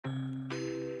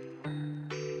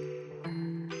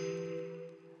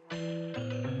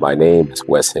My name is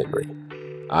Wes Henry.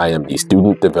 I am the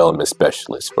Student Development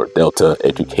Specialist for Delta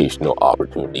Educational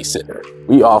Opportunity Center.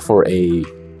 We offer a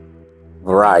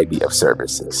variety of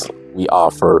services. We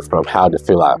offer from how to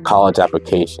fill out a college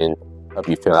application, help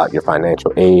you fill out your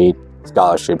financial aid,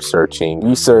 scholarship searching.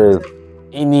 We serve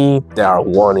any that are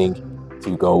wanting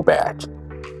to go back.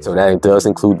 So that does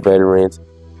include veterans,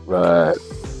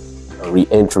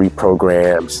 re-entry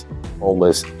programs,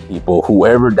 homeless people,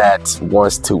 whoever that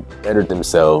wants to better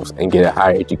themselves and get a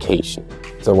higher education.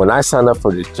 So when I signed up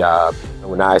for this job, and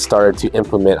when I started to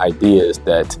implement ideas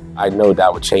that I know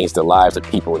that would change the lives of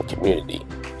people in the community,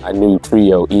 I knew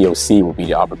TRIO EOC would be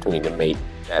the opportunity to make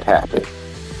that happen.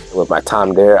 And with my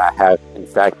time there, I have in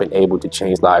fact been able to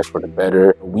change lives for the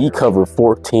better. We cover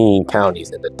 14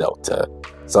 counties in the Delta,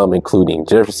 some including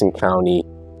Jefferson County,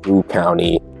 New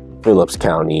County, Phillips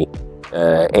County,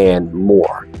 and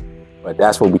more. But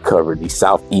that's what we cover, the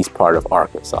southeast part of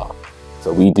Arkansas.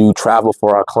 So we do travel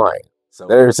for our client. So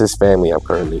there's this family I'm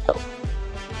currently helping,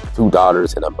 2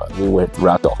 daughters and a mother. We went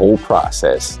throughout the whole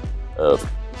process of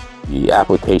the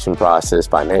application process,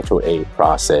 financial aid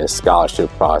process, scholarship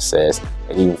process,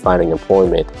 and even finding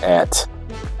employment at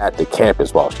the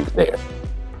campus while she's there.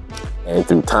 And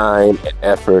through time and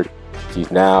effort, she's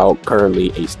now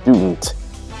currently a student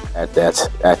at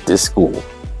this school.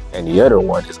 And the other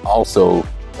one is also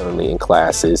currently in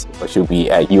classes, but she'll be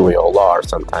at UALR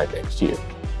sometime next year.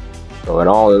 So in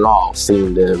all,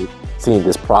 seeing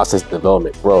this process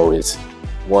development grow is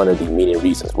one of the many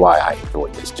reasons why I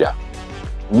enjoy this job.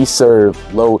 We serve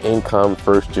low-income,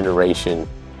 first-generation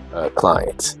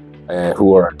clients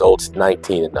who are adults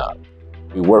 19 and up.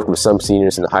 We work with some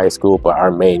seniors in high school, but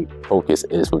our main focus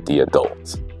is with the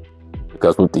adults.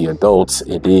 Because with the adults,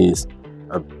 it is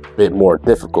a bit more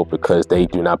difficult because they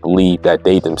do not believe that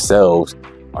they themselves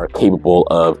are capable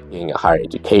of getting a higher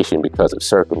education because of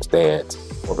circumstance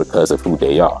or because of who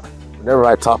they are. Whenever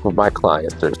I talk with my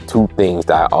clients, there's 2 things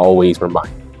that I always remind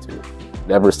them to: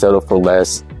 never settle for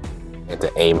less and to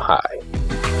aim high.